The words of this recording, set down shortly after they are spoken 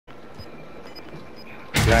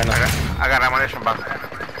Yeah, I know. I got ammunition box.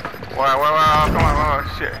 Where, come on,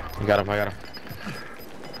 shit. I got him.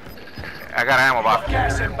 I got ammo box.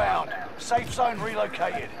 Gas inbound. Safe zone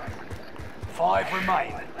relocated. 5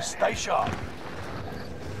 remain. Stay sharp.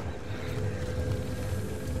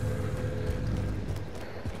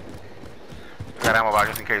 I got ammo box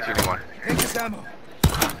just in case you need one. Take this ammo.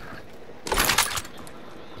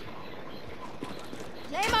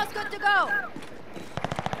 Flamo's good to go.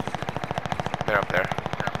 They're up there.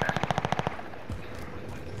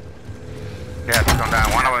 Yeah, it's come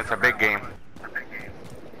down. One of them is a big game.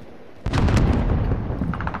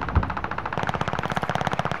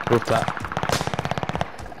 Rooftop.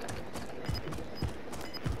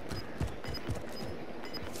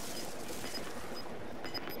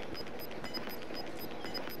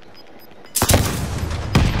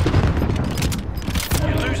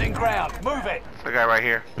 You're losing ground. Move it. It's the guy right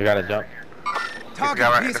here. We gotta jump. This Target,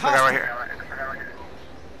 guy right, he's this guy right hostile. here.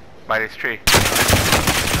 By this tree.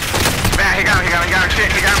 Man, he got me,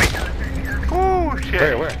 shit, he got me. Ooh,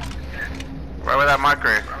 shit. Where? Right where that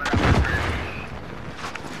marker is.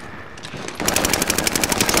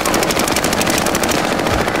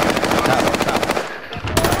 Top.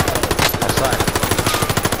 Outside.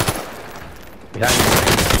 Behind you.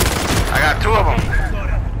 I got 2 of them.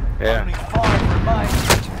 Only Yeah. 5 remain.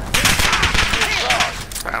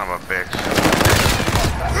 Son of a bitch.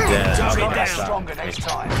 Yeah. Be that stronger next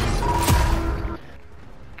time.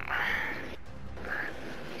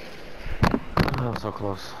 Oh, so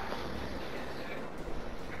close.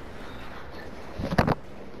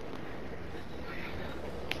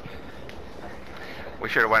 We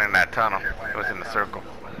should have went in that tunnel. It was in the circle.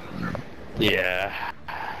 Yeah.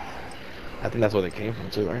 I think that's where they came from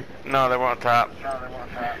too, right? No, they were on top.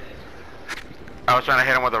 I was trying to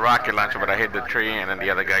hit him with a rocket launcher, but I hit the tree and then the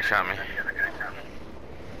other guy shot me.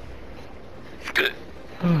 Good.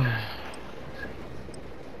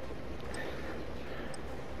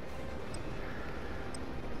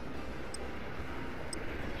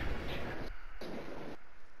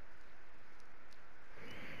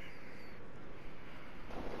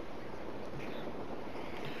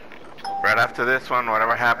 Right after this one,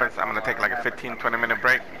 whatever happens, I'm gonna take like a 15-20 minute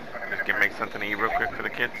break. Just make something to eat real quick for the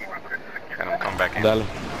kids, and I'm come back in. Dale.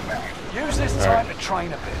 Use this time to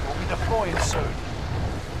train a bit. We'll be deploying soon.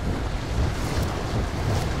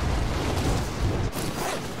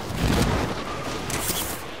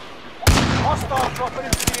 Hostile dropping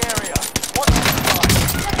into the area. Watch the sky.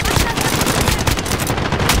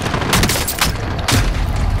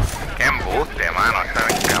 ¡Qué embuste, mano! Está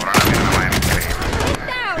bien cabrón, a mí no me va a increíble.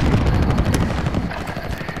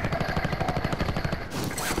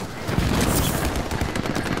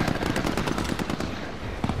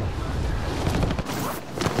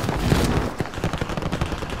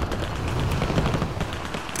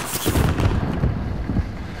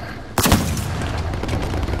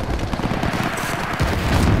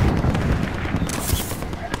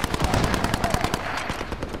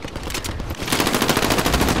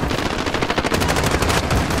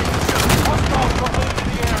 Hostile dropping into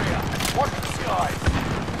the area. Watch the skies.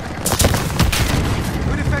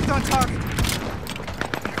 Good effect on target.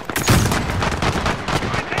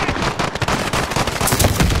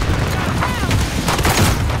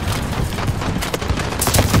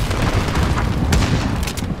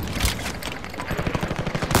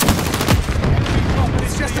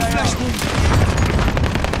 It's just a flash wound.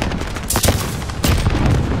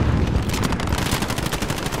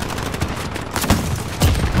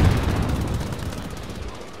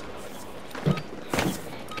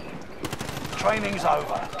 Training's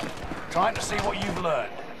over. Time to see what you've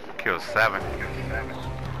learned. Killed 7.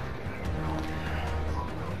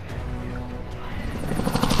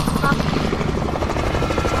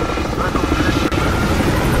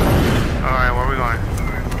 Alright, where are we going?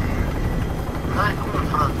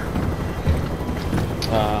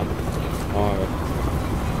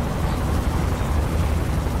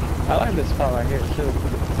 I like this spot right here too.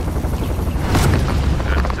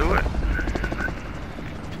 Let's do it.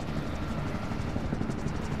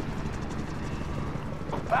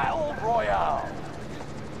 Battle Royale.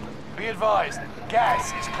 Be advised,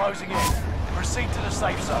 gas is closing in. Proceed to the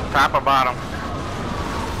safe zone. Top or bottom?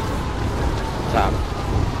 Top.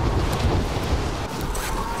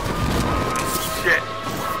 Shit.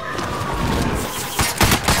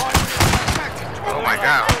 Oh my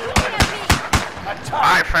god.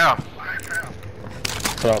 I fell.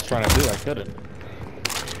 That's what I was trying to do. I couldn't.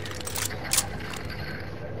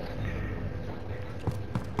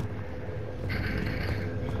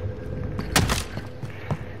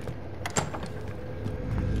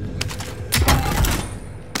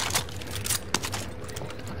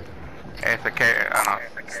 It's a K, I don't know.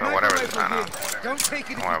 So Sniper whatever, rifle I don't know. here. Don't take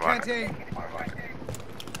it if Don't you worry about can't aim.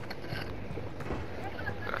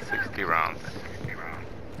 Got 60 rounds.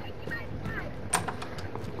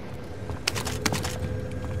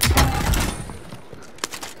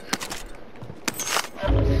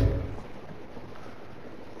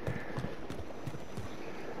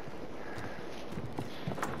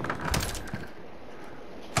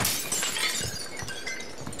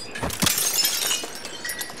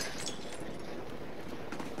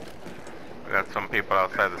 We got some people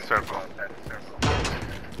outside the circle.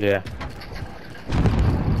 Yeah.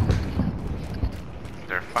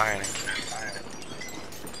 They're fighting.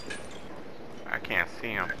 I can't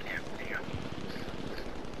see them.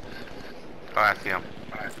 Oh, I see them.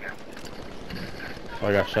 Oh,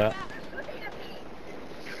 I got shot.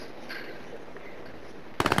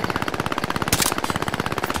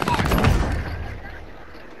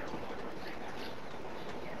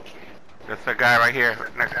 There's a guy right here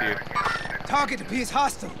next to you. Target appears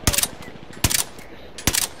hostile.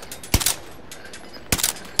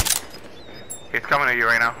 He's coming to you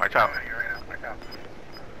right now. Watch out.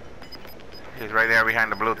 He's right there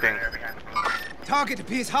behind the blue thing. Target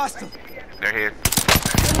appears hostile. There he is.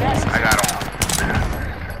 I got him.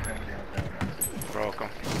 Broke him.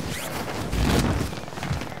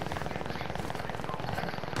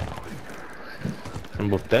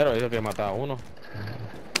 Embustero, dijo que mataba a uno.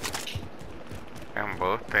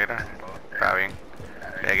 Embustera. Está bien.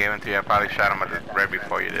 They gave him to you. I probably shot him right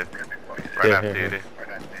before you did. Right Yeah, after yeah, you did.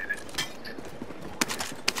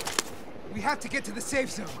 We have to get to the safe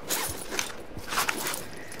zone.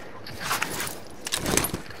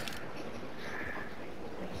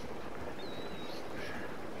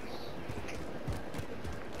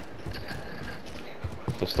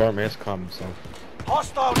 The storm is coming, so.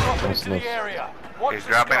 Hostile dropping into Close. the area. Watch He's the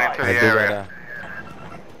dropping sky. into I the do area.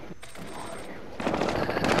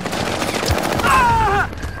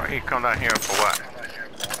 Well, he come down here for what?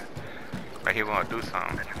 Like he wanna do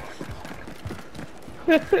something.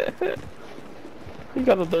 He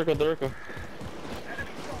got the Durko.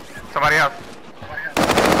 Somebody else.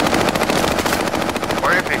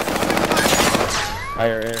 Where is he?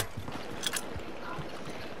 Higher air.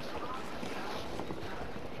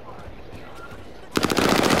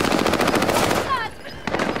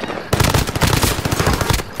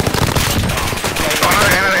 Oh,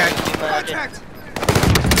 another guy. Contact!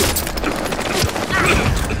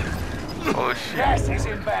 Oh shit. Gas is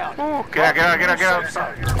inbound. Oh, get out.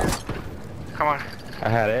 Come on. I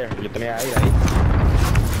had air. Yo tenía aire ahí.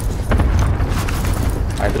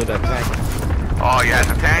 I threw that tank. Oh, yeah, it's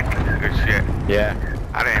a tank? Good shit. Yeah.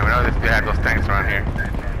 I didn't even know they had those tanks around here.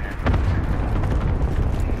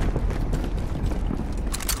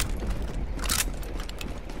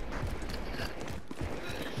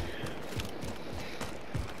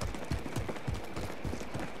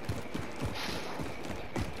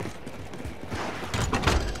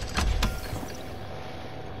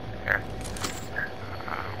 Here.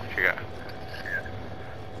 What you got?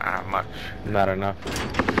 Not much. Not enough.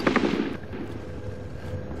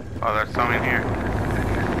 Oh, there's some in here.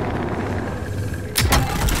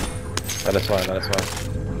 That is why.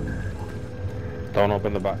 Don't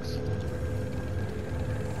open the box.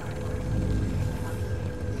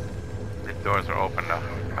 These doors are open though.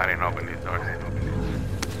 I didn't open these doors.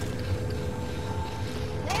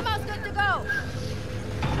 Nemo's good to go.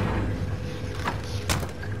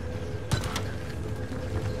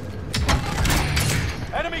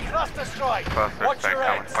 Enemy cluster strike. Cluster Watch strike your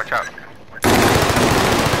coming. heads. Watch out.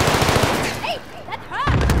 Hey, that's her.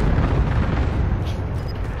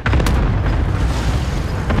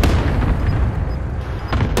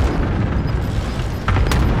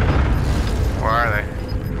 Where are they?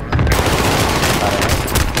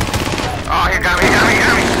 Oh, he got me.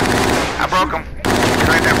 I broke him. He's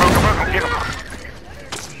right there, broke him. Get him.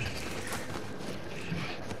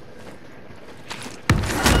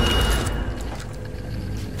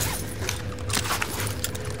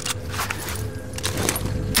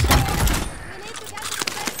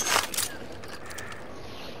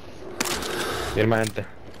 Viene más gente.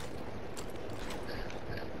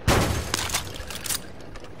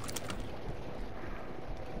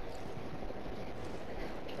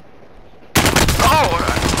 Oh!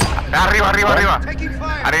 Arriba. Taking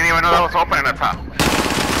fire! I didn't even know that was open in the top.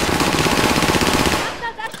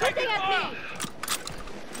 That's shooting at me.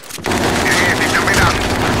 He's jumping down.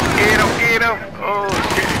 Get him. Oh,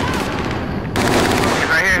 shit. He's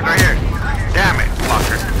right here. Damn it,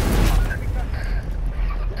 fucker.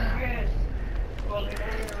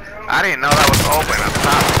 I didn't know that was open on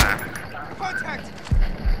top, man. Contact!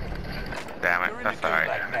 Damn You're it, in the that's alright.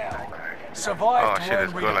 gulag now. Survive Oh to shit, earn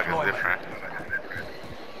this Gulag is redeployment. different.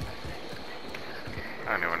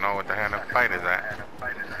 I don't even know what the hell the fight is at.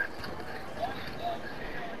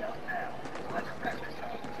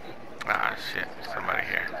 Ah shit, somebody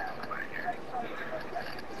here.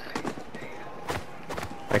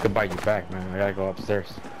 I could bite you back, man. I gotta go upstairs.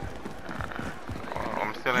 Well,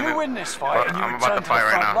 I'm still in You it. win this fight and you I'm return about to to fight the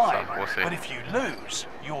right front now, line. so we'll see. But if you lose,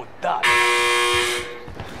 you're done.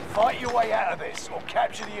 Fight your way out of this or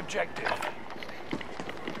capture the objective.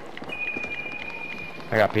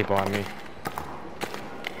 I got people on me.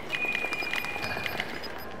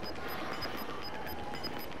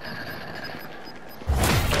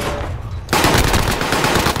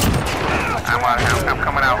 I'm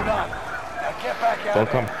coming Well out. done. Now get back out Don't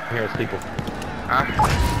there. come. Here, there's people.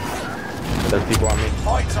 Huh? There's people on me.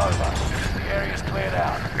 Fight's over. The area's cleared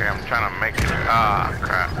out. Okay, I'm trying to make it. Ah,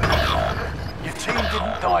 crap. Your team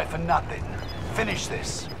didn't die for nothing. Finish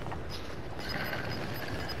this.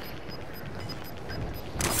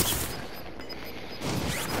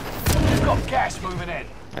 You've got gas moving in.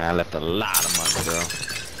 And I left a lot of money, bro.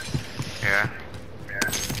 Yeah.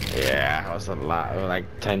 Yeah, that was a lot. It was like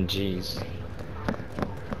 10 G's.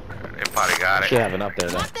 They probably got Should it. have it up there,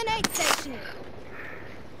 though. Mark the night station.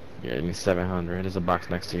 Yeah, you need 700. There's a box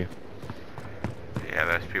next to you. Yeah,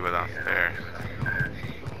 there's people downstairs.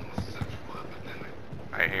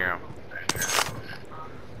 I hear them.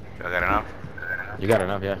 You got enough? You got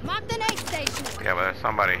enough, yeah. Mark the night station. Yeah, but there's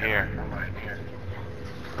somebody here.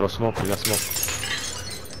 Throw smoke. You got smoke.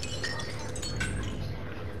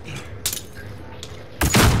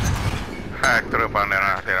 I threw up on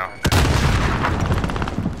there, you know.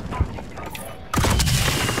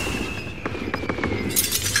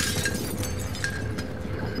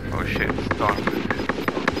 Oh shit, storm.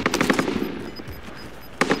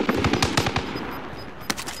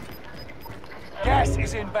 Gas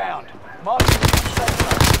is inbound. Mark the safe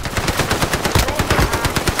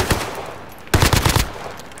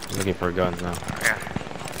I'm looking for guns now. Yeah.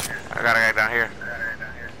 I got a guy down here.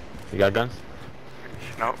 You got guns?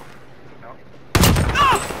 Nope.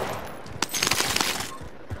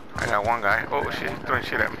 I got one guy. Oh shit, he's throwing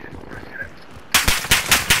shit at me.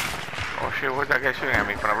 Oh shit, where's that guy shooting at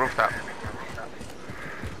me from the rooftop?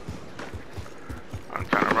 I'm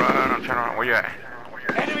trying to run. Where you at?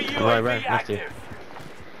 Enemy Right, UAV next to you. active.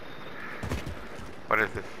 What is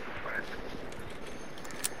this?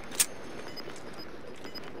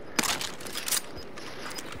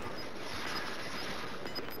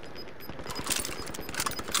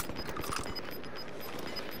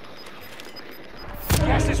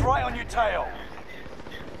 Gas is right on your tail.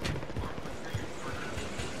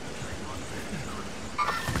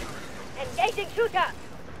 Engaging shooter.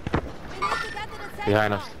 We need to get to the safe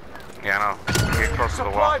Behind zone. us. Yeah, I know. Get close to the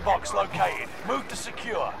wall. Supply box located. Move to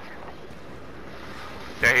secure.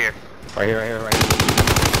 They're here. Right here, right here, right here.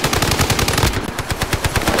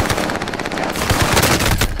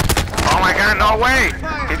 Oh my god, no way!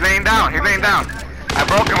 He's laying down. I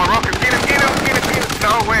broke him. Get him.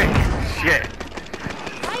 No way. Shit.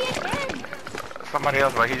 Try again. Somebody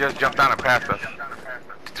else, but he just jumped down and passed us.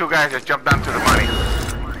 Two guys just jumped down to the money.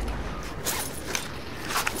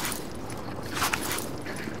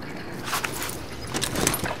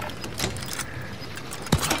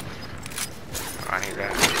 I need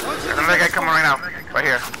that. There's another guy coming right now. Right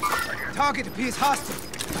here. Target appears hostile.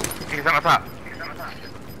 He's on the top.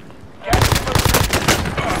 Gas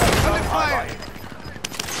is Under fire.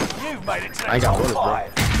 You've made it to the I ain't got top bullets, bro.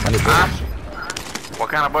 5. I need Huh? bullets. What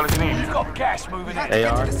kind of bullets you need? You've got gas moving in. Get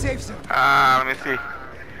AR. to the safe zone. Let me see.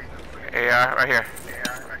 AR, right here.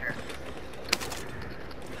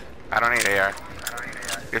 I don't need AR.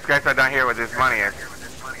 These guys are down here with this money.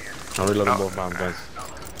 I'm reloading No. both bomb guns.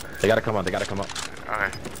 They gotta come up. Okay.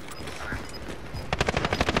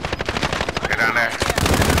 Get down there.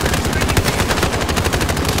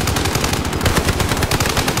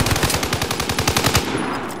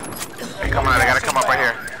 They coming out. They gotta come up right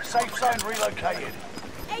here. Safe zone relocated.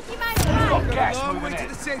 80 miles drive. Got A gas long way moving to in.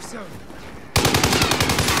 the safe zone.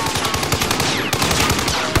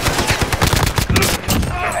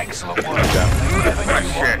 Excellent work. Never knew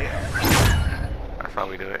Shit. what hit. That's how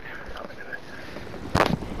we do it.